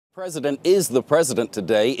The president is the president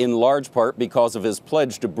today, in large part because of his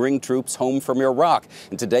pledge to bring troops home from Iraq.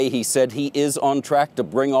 And today he said he is on track to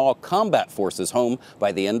bring all combat forces home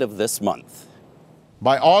by the end of this month.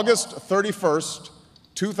 By August 31st,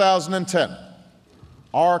 2010,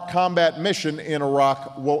 our combat mission in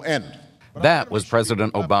Iraq will end. That was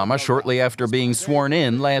President Obama shortly after being sworn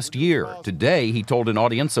in last year. Today, he told an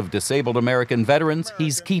audience of disabled American veterans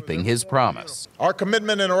he's keeping his promise. Our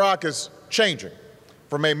commitment in Iraq is changing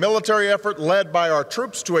from a military effort led by our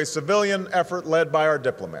troops to a civilian effort led by our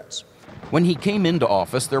diplomats. When he came into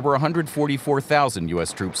office, there were 144,000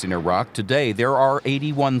 U.S. troops in Iraq. Today, there are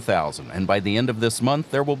 81,000, and by the end of this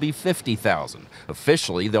month, there will be 50,000.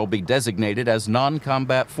 Officially, they'll be designated as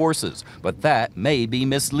non-combat forces, but that may be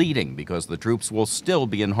misleading because the troops will still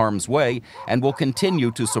be in harm's way and will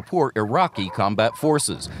continue to support Iraqi combat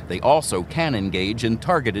forces. They also can engage in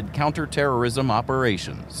targeted counterterrorism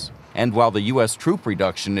operations. And while the U.S. troop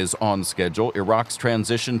reduction is on schedule, Iraq's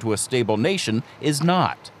transition to a stable nation is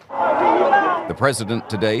not. The president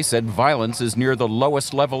today said violence is near the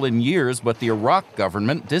lowest level in years, but the Iraq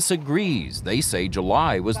government disagrees. They say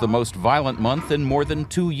July was the most violent month in more than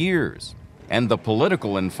 2 years. And the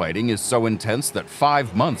political infighting is so intense that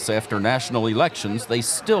 5 months after national elections, they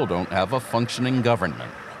still don't have a functioning government.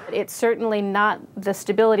 It's certainly not the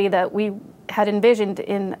stability that we had envisioned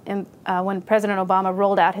when President Obama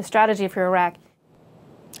rolled out his strategy for Iraq.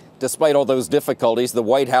 Despite all those difficulties, the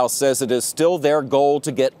White House says it is still their goal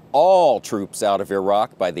to get all troops out of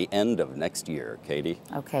Iraq by the end of next year. Katie?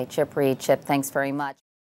 Okay, Reid, Chip, thanks very much.